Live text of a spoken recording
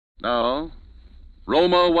Now,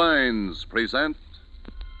 Roma Wines present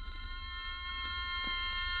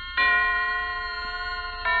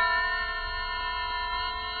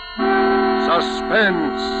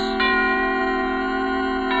Suspense.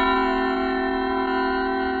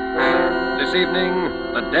 This evening,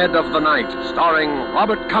 The Dead of the Night, starring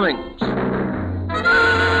Robert Cummings.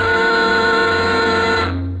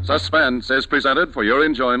 Suspense is presented for your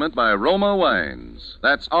enjoyment by Roma Wines.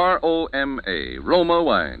 That's R-O-M-A, Roma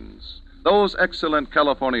Wines. Those excellent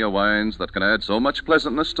California wines that can add so much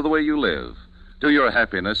pleasantness to the way you live, to your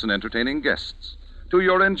happiness in entertaining guests, to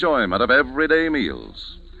your enjoyment of everyday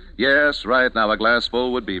meals. Yes, right now a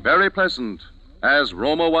glassful would be very pleasant as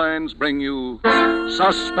Roma Wines bring you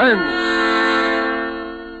Suspense.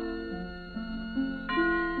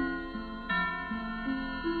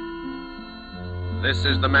 This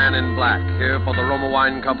is the man in black, here for the Roma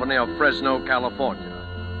Wine Company of Fresno,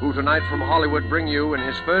 California, who tonight from Hollywood bring you in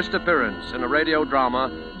his first appearance in a radio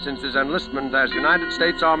drama since his enlistment as United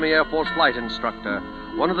States Army Air Force flight instructor,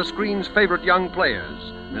 one of the screen's favorite young players,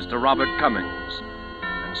 Mr. Robert Cummings.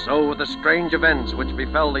 And so with the strange events which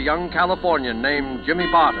befell the young Californian named Jimmy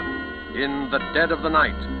Barton in The Dead of the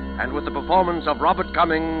Night, and with the performance of Robert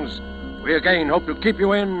Cummings, we again hope to keep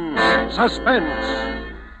you in suspense.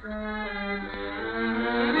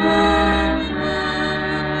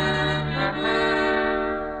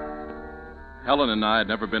 Helen and I had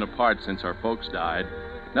never been apart since our folks died.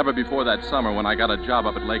 Never before that summer when I got a job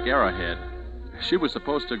up at Lake Arrowhead. She was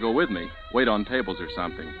supposed to go with me, wait on tables or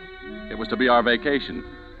something. It was to be our vacation.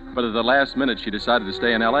 But at the last minute, she decided to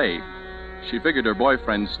stay in L.A. She figured her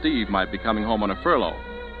boyfriend, Steve, might be coming home on a furlough.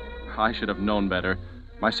 I should have known better.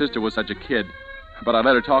 My sister was such a kid, but I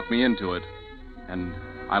let her talk me into it. And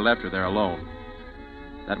I left her there alone.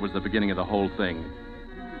 That was the beginning of the whole thing.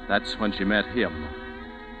 That's when she met him,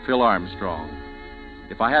 Phil Armstrong.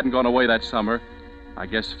 If I hadn't gone away that summer, I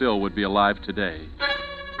guess Phil would be alive today.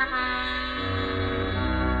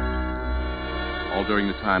 All during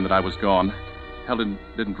the time that I was gone, Helen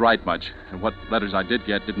didn't write much, and what letters I did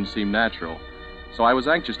get didn't seem natural. So I was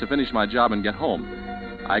anxious to finish my job and get home.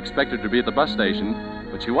 I expected her to be at the bus station,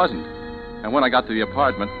 but she wasn't. And when I got to the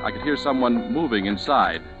apartment, I could hear someone moving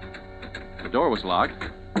inside. The door was locked,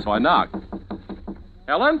 so I knocked.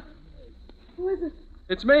 Helen? Who is it?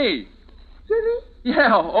 It's me. Jimmy?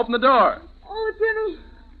 Yeah, open the door. Oh, Jimmy.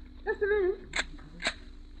 Just a minute.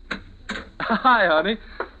 Hi, honey.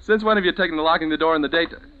 Since when have you taken to locking the door in the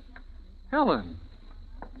daytime? Helen,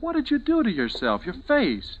 what did you do to yourself? Your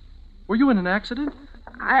face. Were you in an accident?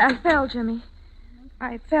 I fell, Jimmy.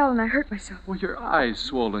 I fell and I hurt myself. Well, your eyes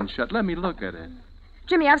swollen shut. Let me look at it.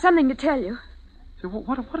 Jimmy, I have something to tell you. Say,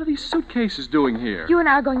 what are these suitcases doing here? You and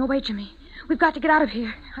I are going away, Jimmy. We've got to get out of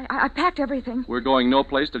here. I packed everything. We're going no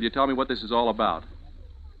place till you tell me what this is all about.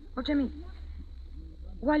 Well, Jimmy,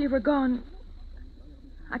 while you were gone,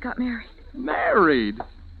 I got married. Married?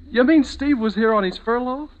 You mean Steve was here on his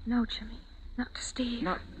furlough? No, Jimmy. Not to Steve.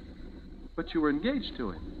 But you were engaged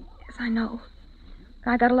to him. Yes, I know.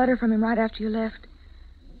 I got a letter from him right after you left.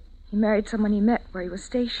 He married someone he met where he was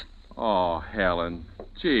stationed. Oh, Helen.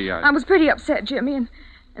 Gee, I was pretty upset, Jimmy,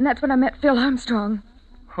 and that's when I met Phil Armstrong.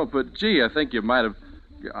 Oh, but gee, I think you might have...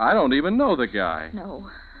 I don't even know the guy. No,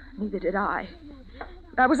 neither did I.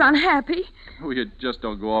 But I was unhappy. Well, you just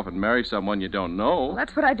don't go off and marry someone you don't know. Well,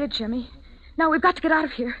 that's what I did, Jimmy. Now we've got to get out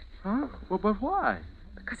of here. Huh? Well, but why?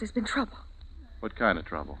 Because there's been trouble. What kind of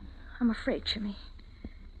trouble? I'm afraid, Jimmy.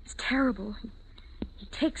 It's terrible. He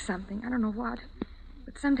takes something. I don't know what.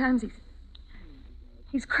 But sometimes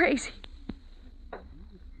he's crazy.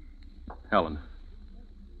 Helen.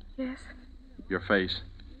 Yes? Your face.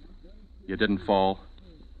 You didn't fall.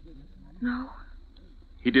 No.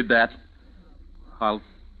 He did that. I'll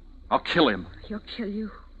kill him. He'll kill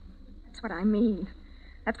you. That's what I mean.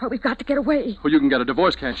 That's why we've got to get away. Well, you can get a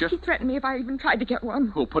divorce, can't you? He threatened me if I even tried to get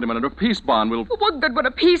one. We'll put him under a peace bond. Well, what good would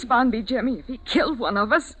a peace bond be, Jimmy, if he killed one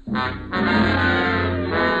of us?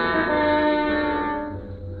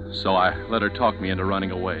 So I let her talk me into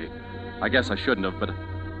running away. I guess I shouldn't have, but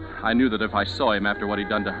I knew that if I saw him after what he'd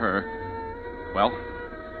done to her... Well,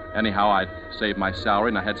 anyhow, I'd saved my salary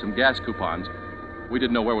and I had some gas coupons. We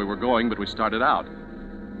didn't know where we were going, but we started out. I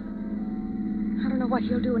don't know what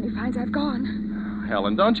he'll do when he finds I've gone.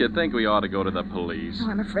 Helen, don't you think we ought to go to the police? Oh,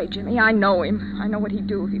 I'm afraid, Jimmy. I know him. I know what he'd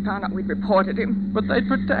do if he found out we'd reported him. But they'd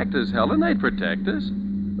protect us, Helen. They'd protect us.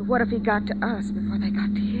 But what if he got to us before they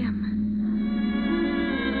got to him?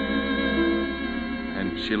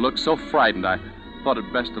 And she looked so frightened, I thought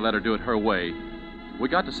it best to let her do it her way. We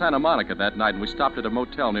got to Santa Monica that night, and we stopped at a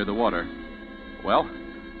motel near the water. Well,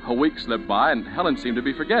 a week slipped by, and Helen seemed to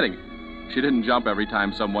be forgetting. She didn't jump every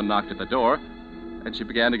time someone knocked at the door, and she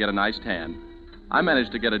began to get a nice tan. I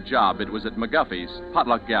managed to get a job. It was at McGuffey's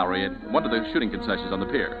Potluck Gallery at one of the shooting concessions on the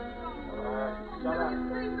pier.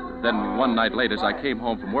 Then one night late, as I came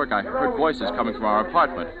home from work, I heard voices coming from our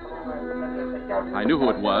apartment. I knew who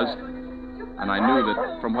it was, and I knew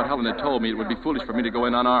that from what Helen had told me, it would be foolish for me to go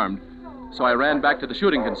in unarmed. So I ran back to the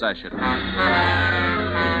shooting concession.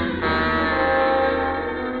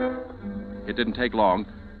 It didn't take long,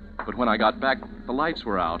 but when I got back, the lights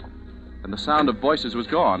were out, and the sound of voices was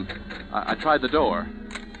gone. I tried the door.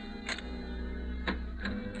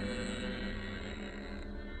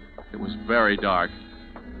 It was very dark.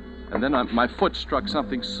 And then my foot struck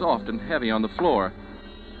something soft and heavy on the floor.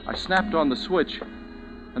 I snapped on the switch,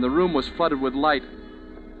 and the room was flooded with light,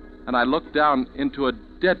 and I looked down into a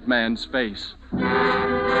dead man's face.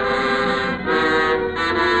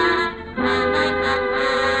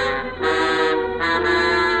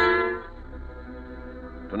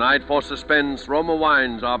 Tonight, for Suspense, Roma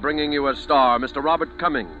Wines are bringing you a star, Mr. Robert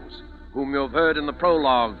Cummings, whom you've heard in the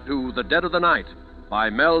prologue to The Dead of the Night by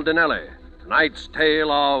Mel Dinelli. Tonight's tale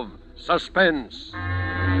of Suspense.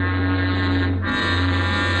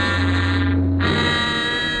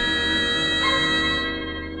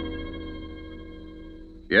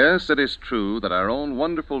 Yes, it is true that our own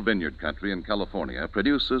wonderful vineyard country in California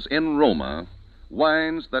produces in Roma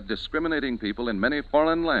wines that discriminating people in many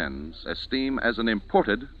foreign lands esteem as an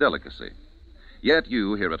imported delicacy. Yet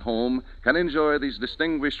you here at home can enjoy these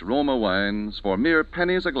distinguished Roma wines for mere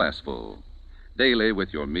pennies a glassful. Daily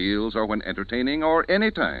with your meals or when entertaining or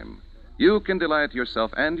any time, you can delight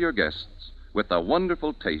yourself and your guests with the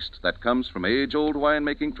wonderful taste that comes from age-old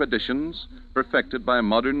winemaking traditions perfected by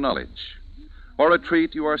modern knowledge. For a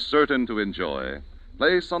treat you are certain to enjoy,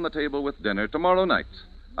 place on the table with dinner tomorrow night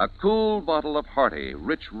a cool bottle of hearty,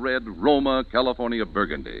 rich red Roma California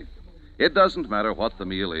Burgundy. It doesn't matter what the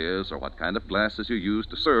meal is or what kind of glasses you use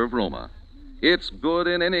to serve Roma. It's good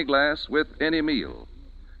in any glass with any meal.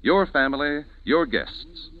 Your family, your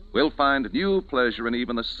guests, will find new pleasure in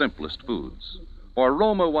even the simplest foods. For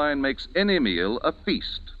Roma wine makes any meal a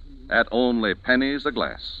feast at only pennies a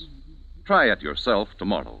glass. Try it yourself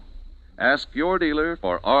tomorrow. Ask your dealer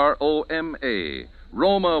for R-O-M-A,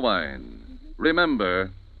 Roma wine.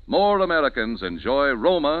 Remember, more Americans enjoy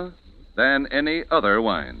Roma than any other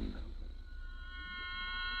wine.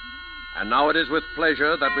 And now it is with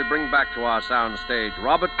pleasure that we bring back to our soundstage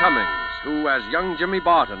Robert Cummings, who, as young Jimmy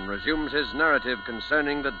Barton, resumes his narrative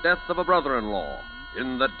concerning the death of a brother-in-law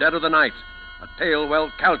in The Dead of the Night, a tale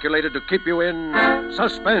well calculated to keep you in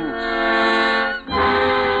suspense.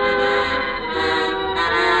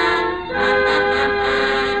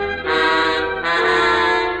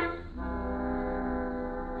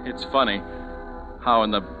 It's funny how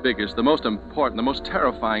in the biggest, the most important, the most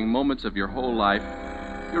terrifying moments of your whole life,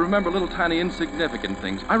 you remember little tiny insignificant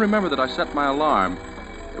things. I remember that I set my alarm.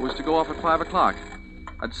 It was to go off at 5 o'clock.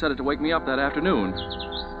 I'd set it to wake me up that afternoon.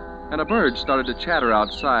 And a bird started to chatter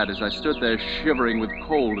outside as I stood there shivering with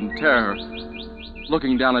cold and terror,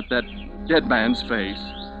 looking down at that dead man's face.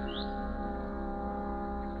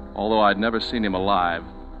 Although I'd never seen him alive,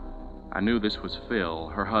 I knew this was Phil,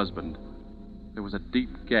 her husband. There was a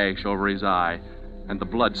deep gash over his eye, and the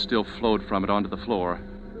blood still flowed from it onto the floor.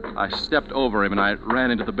 I stepped over him, and I ran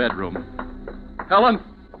into the bedroom. Helen!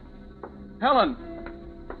 Helen!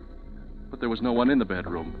 But there was no one in the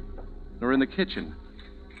bedroom, nor in the kitchen.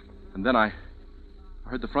 And then I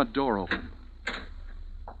heard the front door open.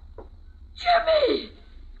 Jimmy!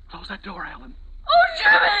 Close that door, Helen. Oh,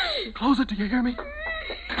 Jimmy! Close it, do you hear me?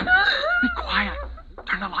 Be quiet.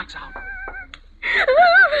 Turn the lights out.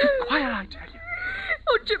 Be quiet, I tell you.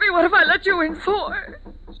 Oh, Jimmy, what have I let you in for?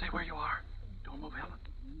 Stay where you are. Don't move, Helen.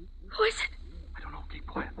 Who is it? I don't know. Keep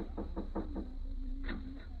quiet.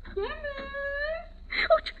 Jimmy!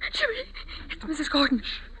 Oh, Jimmy, it's Mrs. Gordon.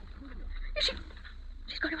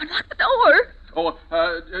 She's going to unlock the door. Oh,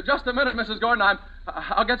 just a minute, Mrs. Gordon.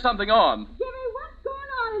 I'll get something on. Jimmy, what's going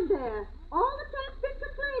on in there? All the tenants been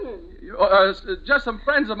complaining. Just some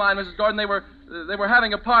friends of mine, Mrs. Gordon. They were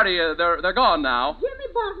having a party. They're gone now.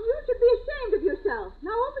 Jimmy Barton, you should be ashamed of yourself.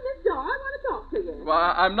 Now open this door. I want to talk to you.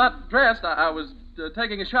 Well, I'm not dressed. I was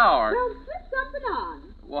taking a shower. Well, slip something on.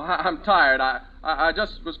 Well, I'm tired. I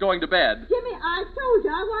just was going to bed. Jimmy, I told you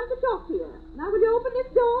I wanted to talk to you. Now, will you open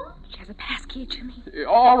this door? She has a pass key, Jimmy.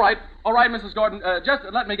 All right, Mrs. Gordon. Just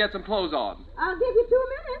let me get some clothes on. I'll give you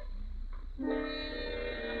 2 minutes.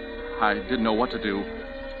 I didn't know what to do.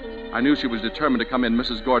 I knew she was determined to come in.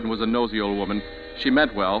 Mrs. Gordon was a nosy old woman. She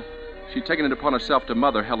meant well. She'd taken it upon herself to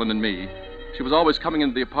mother Helen and me. She was always coming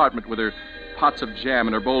into the apartment with her pots of jam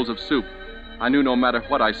and her bowls of soup. I knew no matter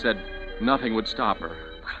what I said, Nothing would stop her.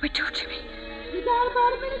 What'll we do, Jimmy? We got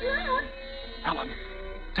about a minute left. Helen,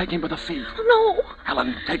 take him by the feet. Oh, no.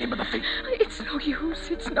 Helen, take him by the feet. It's no use.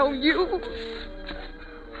 It's no use.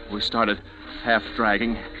 We started half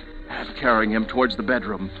dragging, half carrying him towards the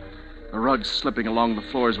bedroom. The rugs slipping along the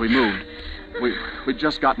floor as we moved. We'd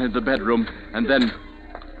just gotten into the bedroom, and then...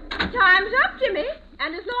 Time's up, Jimmy.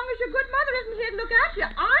 And as long as your good mother isn't here to look after you,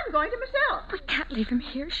 I'm going to myself. We can't leave him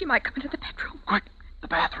here. She might come into the bedroom. Quick, the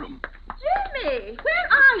bathroom. Jimmy, where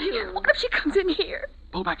are you? What if she comes in here?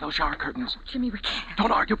 Pull back those shower curtains. Jimmy, we can't.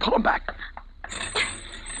 Don't argue, pull them back.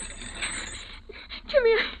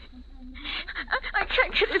 Jimmy, I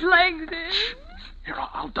can't get his legs in. Here,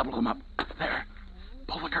 I'll double them up. There.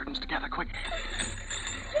 Pull the curtains together, quick.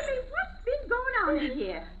 Jimmy, what's been going on in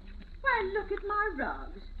here? Why, look at my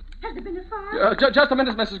rugs. Has there been a fire? Just a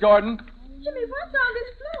minute, Mrs. Gordon. Jimmy, what's on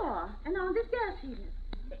this floor and on this gas heater?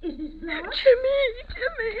 Is this blood?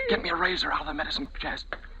 Jimmy. Get me a razor out of the medicine chest.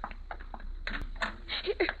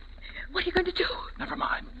 Here. What are you going to do? Never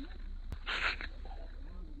mind.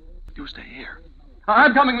 You stay here.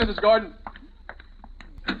 I'm coming, Mrs. Gordon.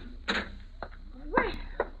 Well,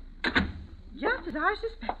 just as I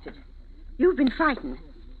suspected. You've been frightened,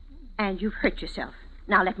 and you've hurt yourself.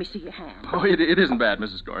 Now let me see your hand. Oh, it isn't bad,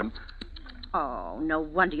 Mrs. Gordon. Oh, no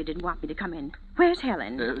wonder you didn't want me to come in. Where's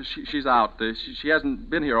Helen? She's out. She hasn't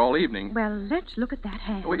been here all evening. Well, let's look at that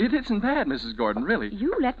hand. Oh, it isn't bad, Mrs. Gordon, really.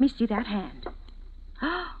 You let me see that hand.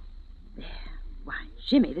 Oh, there. Why,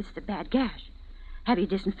 Jimmy, this is a bad gash. Have you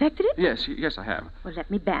disinfected it? Yes, I have. Well,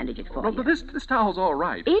 let me bandage it for you. But this towel's all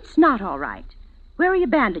right. It's not all right. Where are your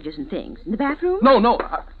bandages and things? In the bathroom? No.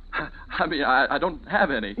 I mean, I don't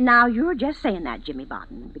have any. Now, you're just saying that, Jimmy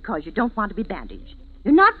Barton, because you don't want to be bandaged.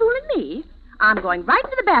 You're not fooling me. I'm going right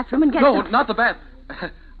into the bathroom and get No, some... not the bath.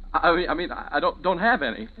 I mean, I don't have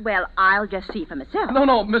any. Well, I'll just see for myself. No,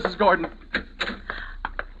 Mrs. Gordon.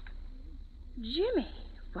 Jimmy,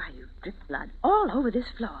 why, you've dripped blood all over this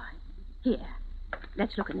floor. Here,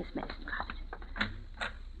 let's look in this medicine closet.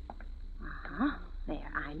 Uh-huh.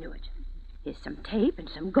 There, I knew it. Here's some tape and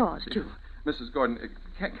some gauze, too. Mrs. Gordon,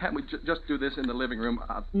 can't we just do this in the living room?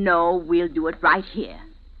 No, we'll do it right here.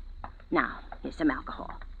 Now, here's some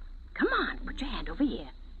alcohol. Come on, put your hand over here.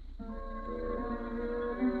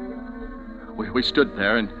 We stood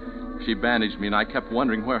there, and she bandaged me, and I kept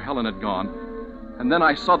wondering where Helen had gone. And then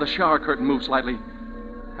I saw the shower curtain move slightly,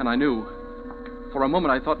 and I knew. For a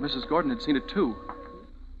moment, I thought Mrs. Gordon had seen it, too.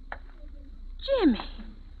 Jimmy,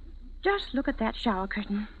 just look at that shower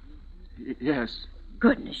curtain. Yes.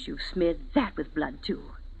 Goodness, you've smeared that with blood, too.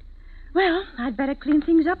 Well, I'd better clean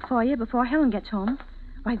things up for you before Helen gets home.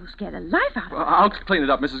 Why, you'll scare the life out of her. Well, I'll clean it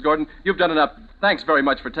up, Mrs. Gordon. You've done enough. Thanks very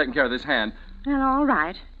much for taking care of this hand. Well, all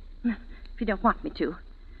right. If you don't want me to.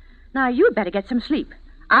 Now, you'd better get some sleep.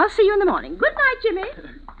 I'll see you in the morning. Good night, Jimmy.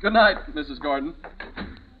 Good night, Mrs. Gordon.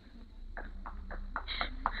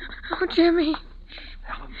 Oh, Jimmy.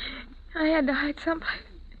 Helen. I had to hide someplace.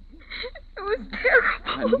 It was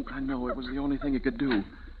terrible. I know. It was the only thing you could do.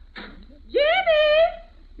 Jimmy!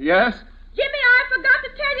 Yes? Jimmy, I forgot to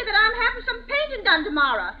tell you that I'm having some painting done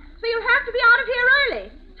tomorrow, so you'll have to be out of here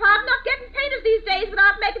early. It's hard enough getting painters these days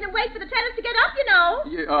without making them wait for the tenants to get up, you know.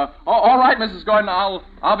 Yeah, all right, Mrs. Gordon.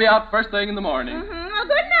 I'll be out first thing in the morning. Mm-hmm. Well,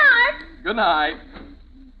 good night. Good night.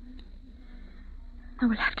 Now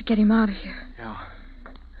we'll have to get him out of here. Yeah.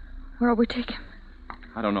 Where'll we take him?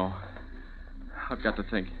 I don't know. I've got to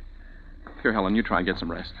think. Here, Helen, you try and get some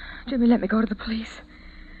rest. Jimmy, let me go to the police.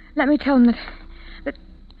 Let me tell them that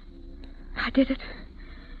I did it.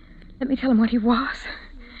 Let me tell them what he was.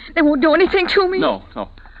 They won't do anything to me. No.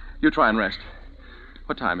 You try and rest.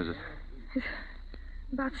 What time is it? It's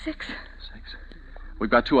about 6. 6. We've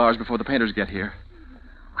got 2 hours before the painters get here.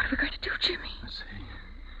 What are we going to do, Jimmy? Let's see.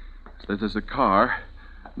 So there's a car.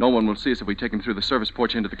 No one will see us if we take him through the service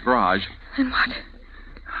porch into the garage. And what?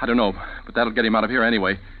 I don't know, but that'll get him out of here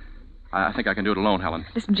anyway. I think I can do it alone, Helen.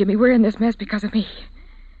 Listen, Jimmy, we're in this mess because of me.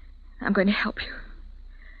 I'm going to help you.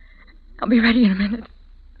 I'll be ready in a minute.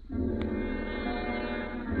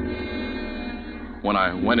 When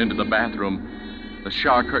I went into the bathroom, the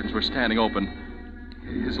shower curtains were standing open.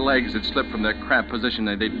 His legs had slipped from their cramped position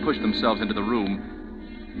and they'd pushed themselves into the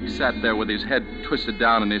room. He sat there with his head twisted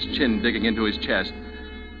down and his chin digging into his chest.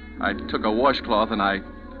 I took a washcloth and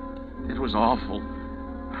it was awful.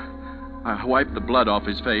 I wiped the blood off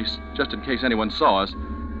his face just in case anyone saw us.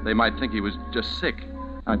 They might think he was just sick.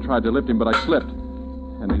 I tried to lift him, but I slipped,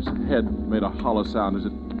 and his head made a hollow sound as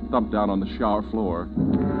it thumped down on the shower floor.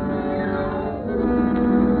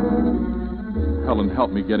 Helen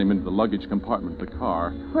helped me get him into the luggage compartment of the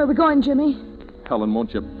car. Where are we going, Jimmy? Helen,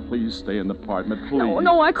 won't you please stay in the apartment, please?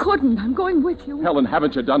 No, I couldn't. I'm going with you. Helen,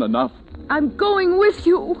 haven't you done enough? I'm going with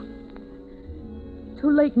you.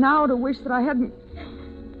 Too late now to wish that I hadn't...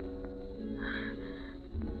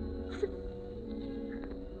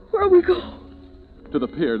 Where we go? To the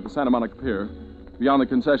pier, the Santa Monica Pier. Beyond the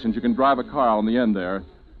concessions, you can drive a car on the end there.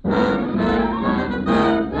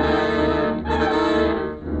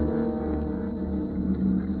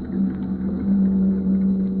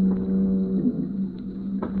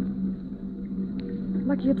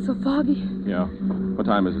 Lucky it's so foggy. Yeah. What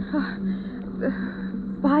time is it?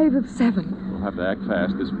 5 of 7. We'll have to act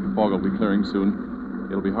fast. This fog will be clearing soon.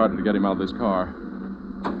 It'll be harder to get him out of this car.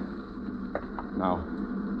 Now,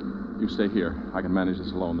 you stay here. I can manage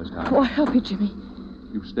this alone this time. Oh, I'll help you, Jimmy.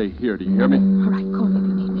 You stay here. Do you hear me? All right, call me if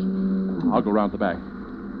you need me. I'll go round the back.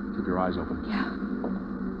 Keep your eyes open. Yeah.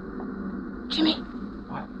 Jimmy.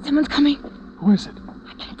 What? Someone's coming. Who is it?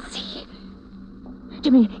 I can't see.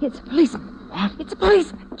 Jimmy, it's a policeman. What? It's a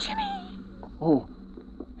policeman, Jimmy. Oh,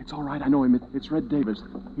 it's all right. I know him. It's Red Davis.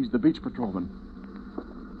 He's the beach patrolman.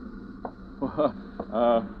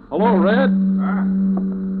 Hello, Red. Huh?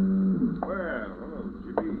 Well, hello,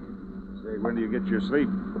 Jimmy. Say, when do you get your sleep?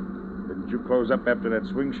 Didn't you close up after that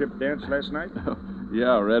swing ship dance last night?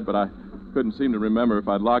 Yeah, Red, but I couldn't seem to remember if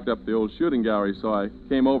I'd locked up the old shooting gallery, so I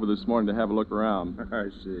came over this morning to have a look around. I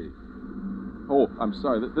see. Oh, I'm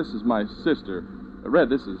sorry. This is my sister. Red,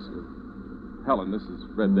 this is... Helen, this is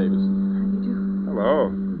Red Davis. How do you do?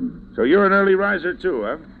 Hello. So you're an early riser, too,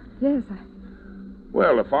 huh? Yes,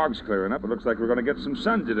 Well, the fog's clearing up. It looks like we're going to get some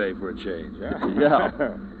sun today for a change, huh? Yeah.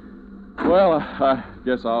 Well, I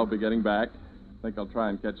guess I'll be getting back. I think I'll try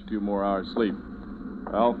and catch a few more hours sleep.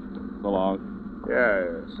 Well, so long.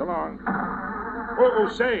 Yeah, so long. Oh,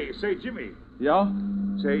 say, Jimmy. Yeah?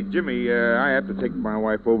 Say, Jimmy, I have to take my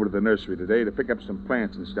wife over to the nursery today to pick up some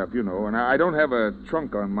plants and stuff, you know, and I don't have a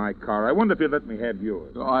trunk on my car. I wonder if you'd let me have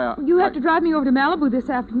yours. You have to drive me over to Malibu this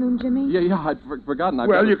afternoon, Jimmy. Yeah, I'd forgotten.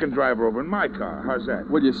 Well, you can drive her over in my car. How's that?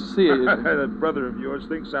 Well, you see... That brother of yours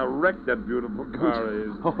thinks how wrecked that beautiful car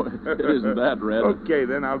is. Oh, it isn't that, Red. Okay,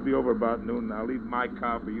 then I'll be over about noon, and I'll leave my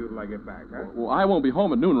car for you till I get back, huh? Well, I won't be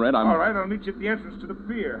home at noon, Red. All right, I'll meet you at the entrance to the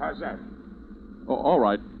pier. How's that? Oh, all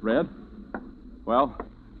right, Red. Well,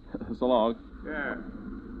 so long. Yeah,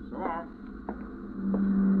 so long.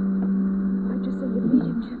 Why'd you say you'd meet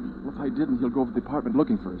him, Jimmy? Well, if I didn't, he'll go over to the apartment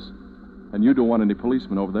looking for us. And you don't want any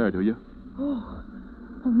policemen over there, do you? Oh,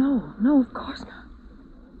 no, of course not.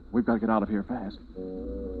 We've got to get out of here fast.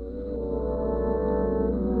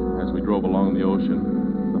 As we drove along the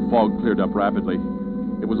ocean, the fog cleared up rapidly.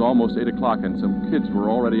 It was almost 8 o'clock, and some kids were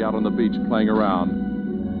already out on the beach playing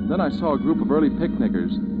around. Then I saw a group of early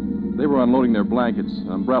picnickers. They were unloading their blankets,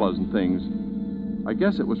 umbrellas, and things. I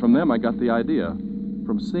guess it was from them I got the idea,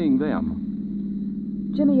 from seeing them.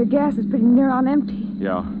 Jimmy, your gas is pretty near on empty.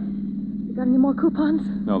 Yeah. You got any more coupons?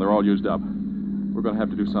 No, they're all used up. We're going to have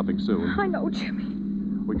to do something soon. I know, Jimmy.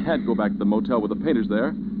 We can't go back to the motel with the painters there,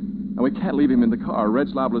 and we can't leave him in the car.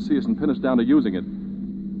 Red's liable to see us and pin us down to using it.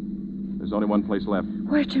 There's only one place left.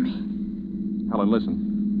 Where, Jimmy? Helen, listen.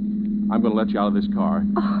 I'm going to let you out of this car.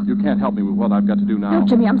 Oh. You can't help me with what I've got to do now. No,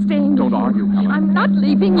 Jimmy, I'm staying. Don't argue, Helen. I'm not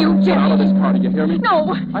leaving you, Jimmy. Get out of this car, do you hear me?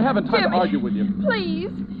 No. I haven't time Jimmy, to argue with you.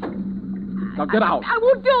 Please. Now get out. I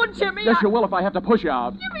won't do it, Jimmy. Yes, you will if I have to push you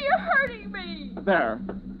out. Jimmy, you're hurting me. There.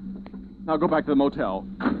 Now go back to the motel.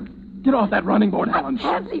 Get off that running board, Helen. I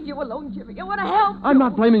can't leave you alone, Jimmy. I want to help you. I'm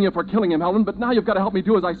not blaming you for killing him, Helen, but now you've got to help me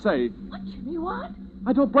do as I say. What, Jimmy, what?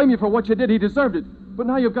 I don't blame you for what you did. He deserved it. But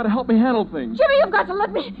now you've got to help me handle things. Jimmy, you've got to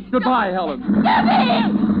let me... Goodbye, Helen. Jimmy!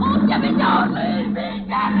 Oh, Jimmy, don't leave me,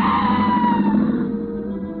 Jimmy!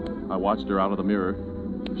 I watched her out of the mirror.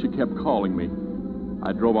 She kept calling me.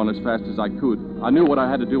 I drove on as fast as I could. I knew what I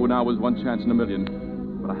had to do, and I was one chance in a million.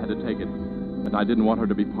 But I had to take it. And I didn't want her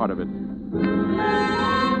to be part of it.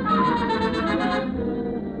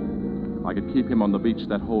 I could keep him on the beach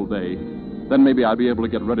that whole day. Then maybe I'd be able to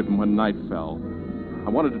get rid of him when night fell. I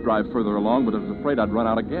wanted to drive further along, but I was afraid I'd run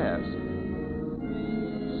out of gas.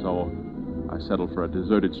 So I settled for a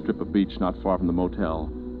deserted strip of beach not far from the motel.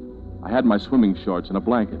 I had my swimming shorts and a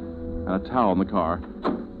blanket and a towel in the car,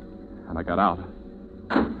 and I got out.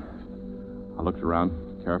 I looked around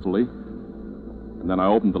carefully, and then I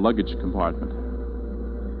opened the luggage compartment.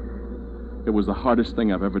 It was the hardest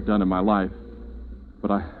thing I've ever done in my life, but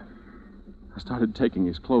I started taking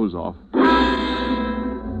his clothes off.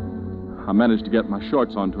 I managed to get my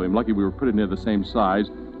shorts onto him. Lucky we were pretty near the same size.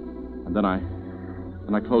 And then I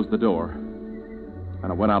closed the door. And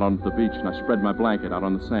I went out onto the beach and I spread my blanket out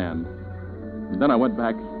on the sand. And then I went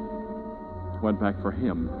back for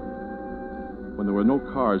him. When there were no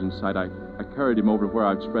cars in sight, I I carried him over to where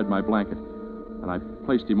I'd spread my blanket, and I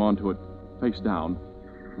placed him onto it face down,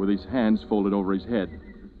 with his hands folded over his head,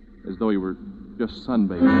 as though he were just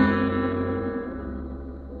sunbathing.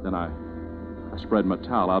 Then I spread my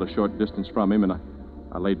towel out a short distance from him, and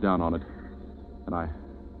I laid down on it, and I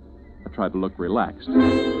tried to look relaxed.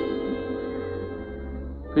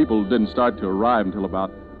 People didn't start to arrive until about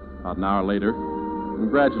an hour later, and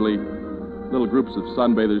gradually, little groups of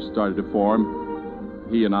sunbathers started to form.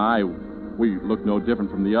 He and I, we looked no different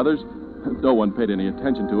from the others. No one paid any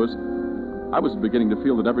attention to us. I was beginning to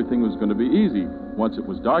feel that everything was going to be easy once it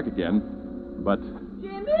was dark again, but...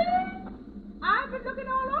 Jimmy! I've been looking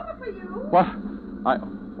all over for you. What?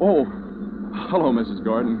 Oh, hello, Mrs.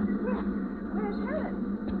 Gordon. Where's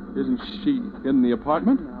Helen? Isn't she in the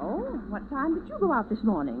apartment? No. What time did you go out this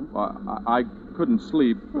morning? Well, I couldn't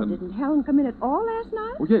sleep. Well, didn't Helen come in at all last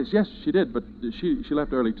night? Oh, yes, she did, but she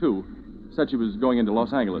left early, too. Said she was going into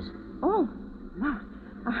Los Angeles. Oh, my.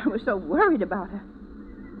 I was so worried about her.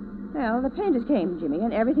 Well, the painters came, Jimmy,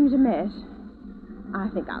 and everything's a mess. I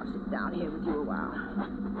think I'll sit down here with you a while.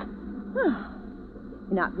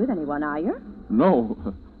 You're not with anyone, are you? No,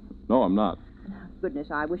 I'm not. Goodness,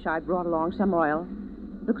 I wish I'd brought along some oil.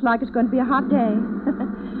 Looks like it's going to be a hot day.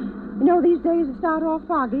 You know, these days that start off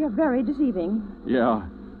foggy are very deceiving. Yeah,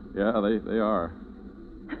 they are.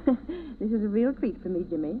 This is a real treat for me,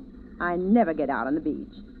 Jimmy. I never get out on the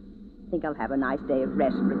beach. Think I'll have a nice day of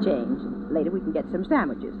rest for a change. Later we can get some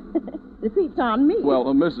sandwiches. The treat's on me. Well,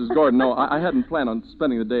 Mrs. Gordon, no, I hadn't planned on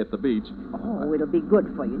spending the day at the beach. Oh, it'll be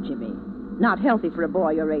good for you, Jimmy. Not healthy for a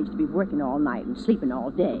boy your age to be working all night and sleeping all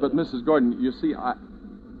day. But, Mrs. Gordon, you see,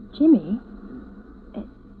 Jimmy,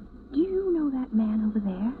 do you know that man over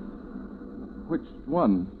there? Which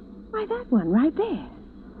one? Why, that one right there.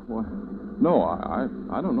 Well, no,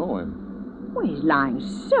 I don't know him. Well, he's lying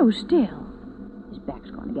so still. His back's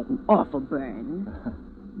going to get an awful burn.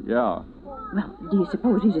 Yeah. Well, do you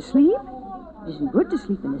suppose he's asleep? It isn't good to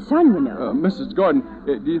sleep in the sun, you know. Mrs. Gordon,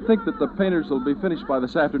 do you think that the painters will be finished by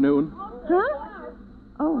this afternoon? Huh?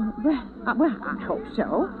 Oh, well, I hope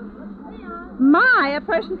so. My, a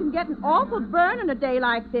person can get an awful burn on a day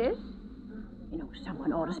like this. You know,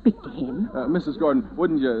 someone ought to speak to him. Mrs. Gordon,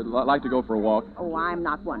 wouldn't you like to go for a walk? Oh, I'm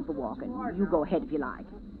not one for walking. You go ahead if you like.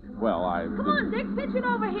 Well, Come on, Dick, pitch it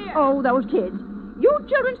over here. Oh, those kids. You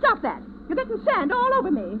children, stop that. You're getting sand all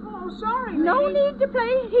over me. Oh, sorry, No lady. need to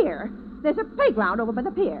play here. There's a playground over by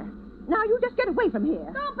the pier. Now you just get away from here.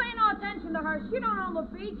 Don't pay no attention to her. She don't own the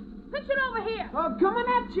beach. Pitch it over here. Oh, coming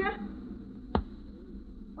at you.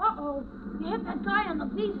 Uh-oh. You hit that guy on the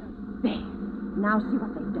visa. There. Now see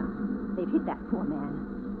what they've done. They've hit that poor man.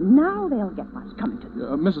 Now they'll get what's coming to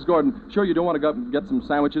them. Mrs. Gordon, sure you don't want to go get some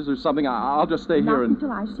sandwiches or something? I'll just stay Not here and...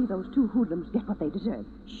 until I see those two hoodlums get what they deserve.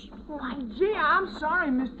 Shh, quiet. Gee, I'm sorry,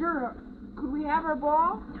 mister. Could we have our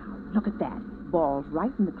ball? Now, look at that. Ball's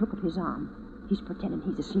right in the crook of his arm. He's pretending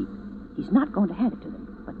he's asleep. He's not going to hand it to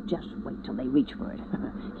them, but just wait till they reach for it.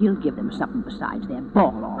 He'll give them something besides their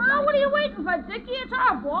ball, all right. Oh, what are you waiting for, Dickie? It's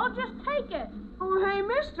our ball. Just take it. Oh, hey,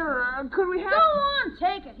 mister, could we have... Go on,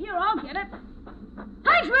 take it. Here, I'll get it.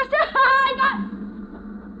 Thanks, mister. I got...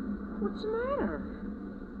 What's the matter?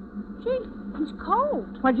 Gee, he's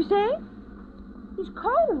cold. What'd you say? He's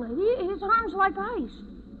cold, lady. His arm's like ice.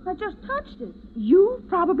 I just touched it. You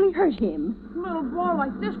probably hurt him. A little ball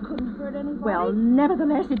like this couldn't hurt anybody. Well,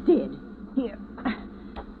 nevertheless, it did. Here.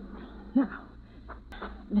 Now,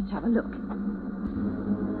 let's have a look.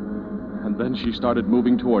 And then she started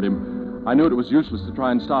moving toward him. I knew it was useless to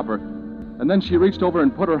try and stop her. And then she reached over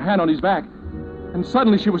and put her hand on his back. And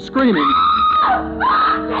suddenly she was screaming.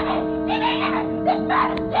 Jimmy! This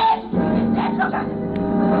man is dead! He's dead! Look at him!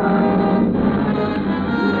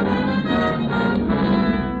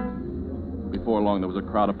 Before long, there was a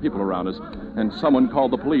crowd of people around us, and someone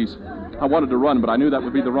called the police. I wanted to run, but I knew that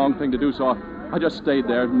would be the wrong thing to do, so I just stayed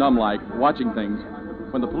there, numb-like, watching things.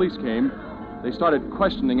 When the police came, they started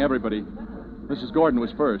questioning everybody. Mrs. Gordon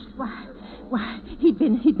was first. Why, he'd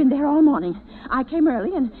been there all morning. I came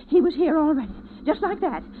early, and he was here already. Just like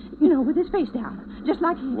that. You know, with his face down. Just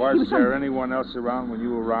like he Was there anyone else around when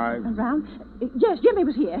you arrived? Around? Yes, Jimmy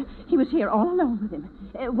was here. He was here all alone with him.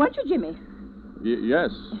 Weren't you, Jimmy?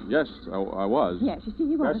 Yes, I was. Yes, you see,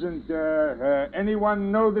 he was. Doesn't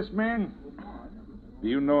anyone know this man? Do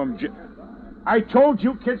you know him, I told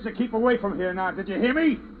you kids to keep away from here now. Did you hear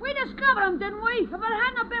me? We discovered him, didn't we? If it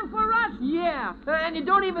hadn't been for us. Yeah, and you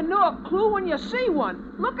don't even know a clue when you see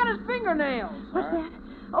one. Look at his fingernails. What's that?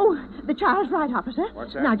 Oh, the child's right, officer.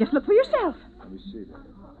 What's that? Now, just look for yourself. Let me see that.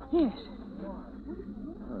 Yes.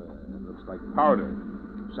 It looks like powder.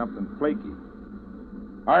 Something flaky.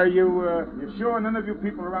 Are you sure none of you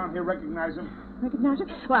people around here recognize him? Recognize him?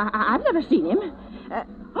 Well, I've never seen him.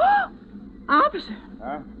 Officer.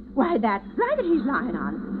 Huh? Why, that blanket he's lying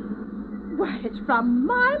on. Why, it's from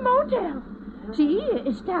my motel. See,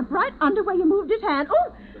 it's stamped right under where you moved his hand.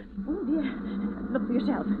 Oh, dear. Look for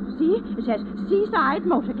yourself. See? It says Seaside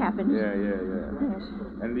Motor Cabins. Yeah. Yes.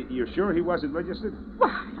 And you're sure he wasn't registered? Why,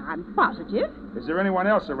 I'm positive. Is there anyone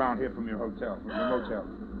else around here from your motel?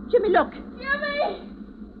 Jimmy, look. Jimmy!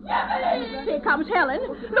 Here comes Helen.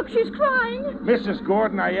 Look, she's crying. Mrs.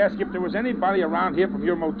 Gordon, I asked if there was anybody around here from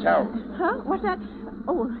your motel. Huh? What's that?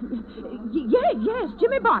 Oh, yes,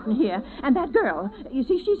 Jimmy Barton here. And that girl. You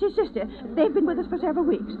see, she's his sister. They've been with us for several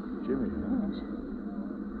weeks. Jimmy? Yes.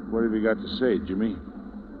 What have you got to say, Jimmy?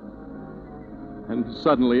 And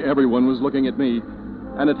suddenly everyone was looking at me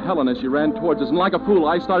and at Helen as she ran towards us. And like a fool,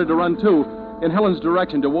 I started to run too, in Helen's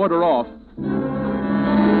direction to ward her off.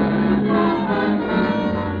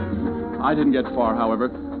 I didn't get far, however.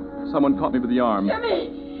 Someone caught me by the arm.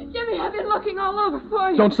 Jimmy, I've been looking all over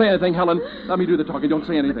for you. Don't say anything, Helen. Let me do the talking. Don't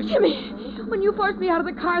say anything. Jimmy, when you forced me out of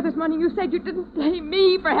the car this morning, you said you didn't blame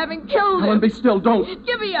me for having killed him. Helen, be still. Don't.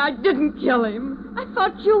 Jimmy, I didn't kill him. I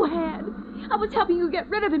thought you had. I was helping you get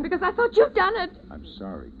rid of him because I thought you'd done it. I'm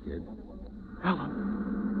sorry, kid.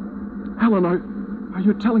 Helen, are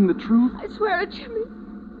you telling the truth? I swear it, Jimmy.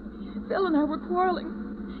 Phil and I were quarreling.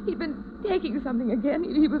 He'd been taking something again.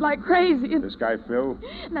 He was like crazy. This guy, Phil?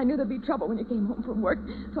 And I knew there'd be trouble when you came home from work.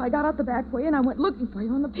 So I got out the back way and I went looking for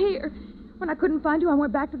you on the pier. When I couldn't find you, I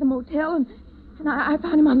went back to the motel and I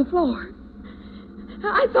found him on the floor.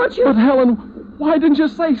 I thought you... But, Helen, why didn't you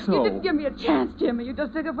say so? You didn't give me a chance, Jimmy. You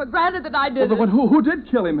just took it for granted that I did it. But who did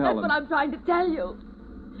kill him, Helen? That's what I'm trying to tell you.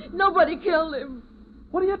 Nobody killed him.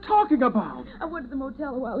 What are you talking about? I went to the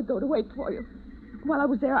motel a while ago to wait for you. While I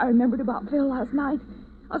was there, I remembered about Phil last night.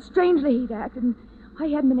 How strangely he'd acted, and how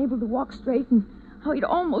he hadn't been able to walk straight, and how he'd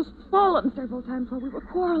almost fallen several times while we were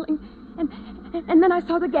quarreling. And then I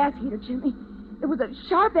saw the gas heater, Jimmy. There was a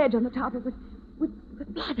sharp edge on the top of it with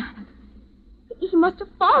blood on it. He must have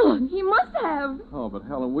fallen. He must have. Oh, but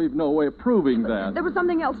Helen, we've no way of proving that. There was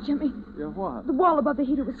something else, Jimmy. Yeah, what? The wall above the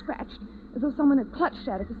heater was scratched, as though someone had clutched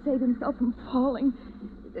at it to save himself from falling.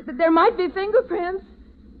 There might be fingerprints.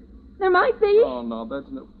 There might be. Oh, no, that's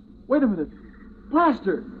no... Wait a minute.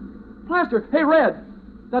 Plaster! Hey, Red!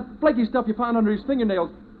 That flaky stuff you found under his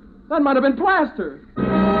fingernails, that might have been plaster!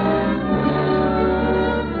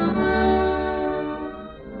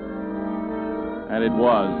 And it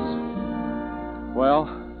was. Well,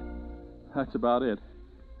 that's about it.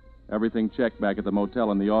 Everything checked back at the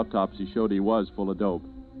motel, and the autopsy showed he was full of dope.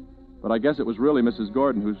 But I guess it was really Mrs.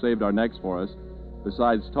 Gordon who saved our necks for us.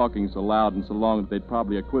 Besides talking so loud and so long that they'd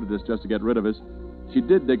probably acquitted us just to get rid of us, she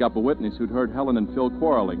did dig up a witness who'd heard Helen and Phil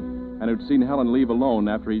quarreling and who'd seen Helen leave alone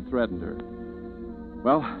after he'd threatened her.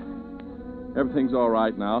 Well, everything's all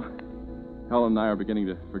right now. Helen and I are beginning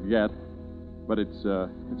to forget. But it's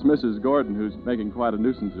Mrs. Gordon who's making quite a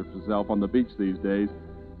nuisance of herself on the beach these days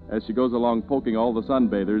as she goes along poking all the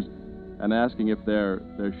sunbathers and asking if they're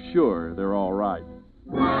sure they're all right.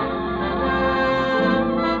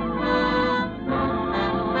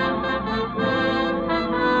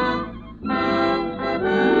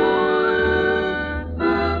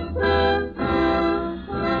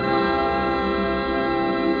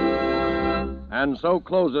 And so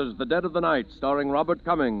closes The Dead of the Night, starring Robert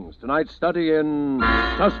Cummings. Tonight's study in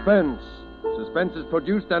Suspense. Suspense is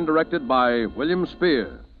produced and directed by William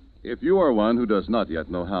Spear. If you are one who does not yet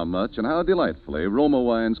know how much and how delightfully Roma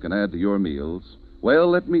wines can add to your meals, well,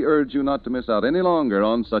 let me urge you not to miss out any longer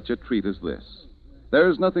on such a treat as this.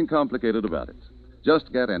 There's nothing complicated about it.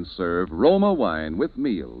 Just get and serve Roma wine with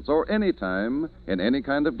meals or any time in any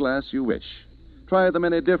kind of glass you wish. Try the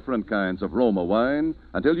many different kinds of Roma wine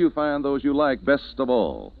until you find those you like best of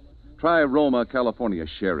all. Try Roma California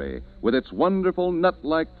Sherry with its wonderful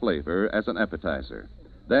nut-like flavor as an appetizer.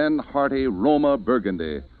 Then hearty Roma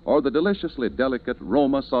Burgundy or the deliciously delicate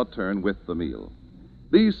Roma Sauterne with the meal.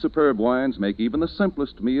 These superb wines make even the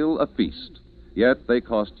simplest meal a feast. Yet they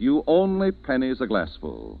cost you only pennies a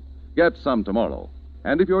glassful. Get some tomorrow.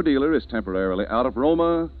 And if your dealer is temporarily out of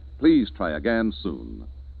Roma, please try again soon.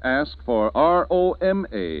 Ask for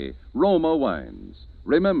R-O-M-A, Roma wines.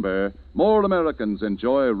 Remember, more Americans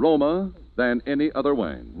enjoy Roma than any other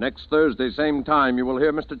wine. Next Thursday, same time, you will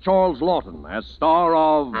hear Mr. Charles Lawton as star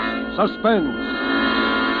of Suspense.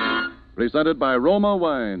 Presented by Roma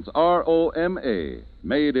Wines, R-O-M-A,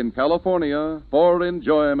 made in California for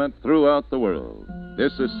enjoyment throughout the world.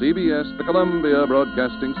 This is CBS, the Columbia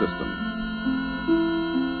Broadcasting System.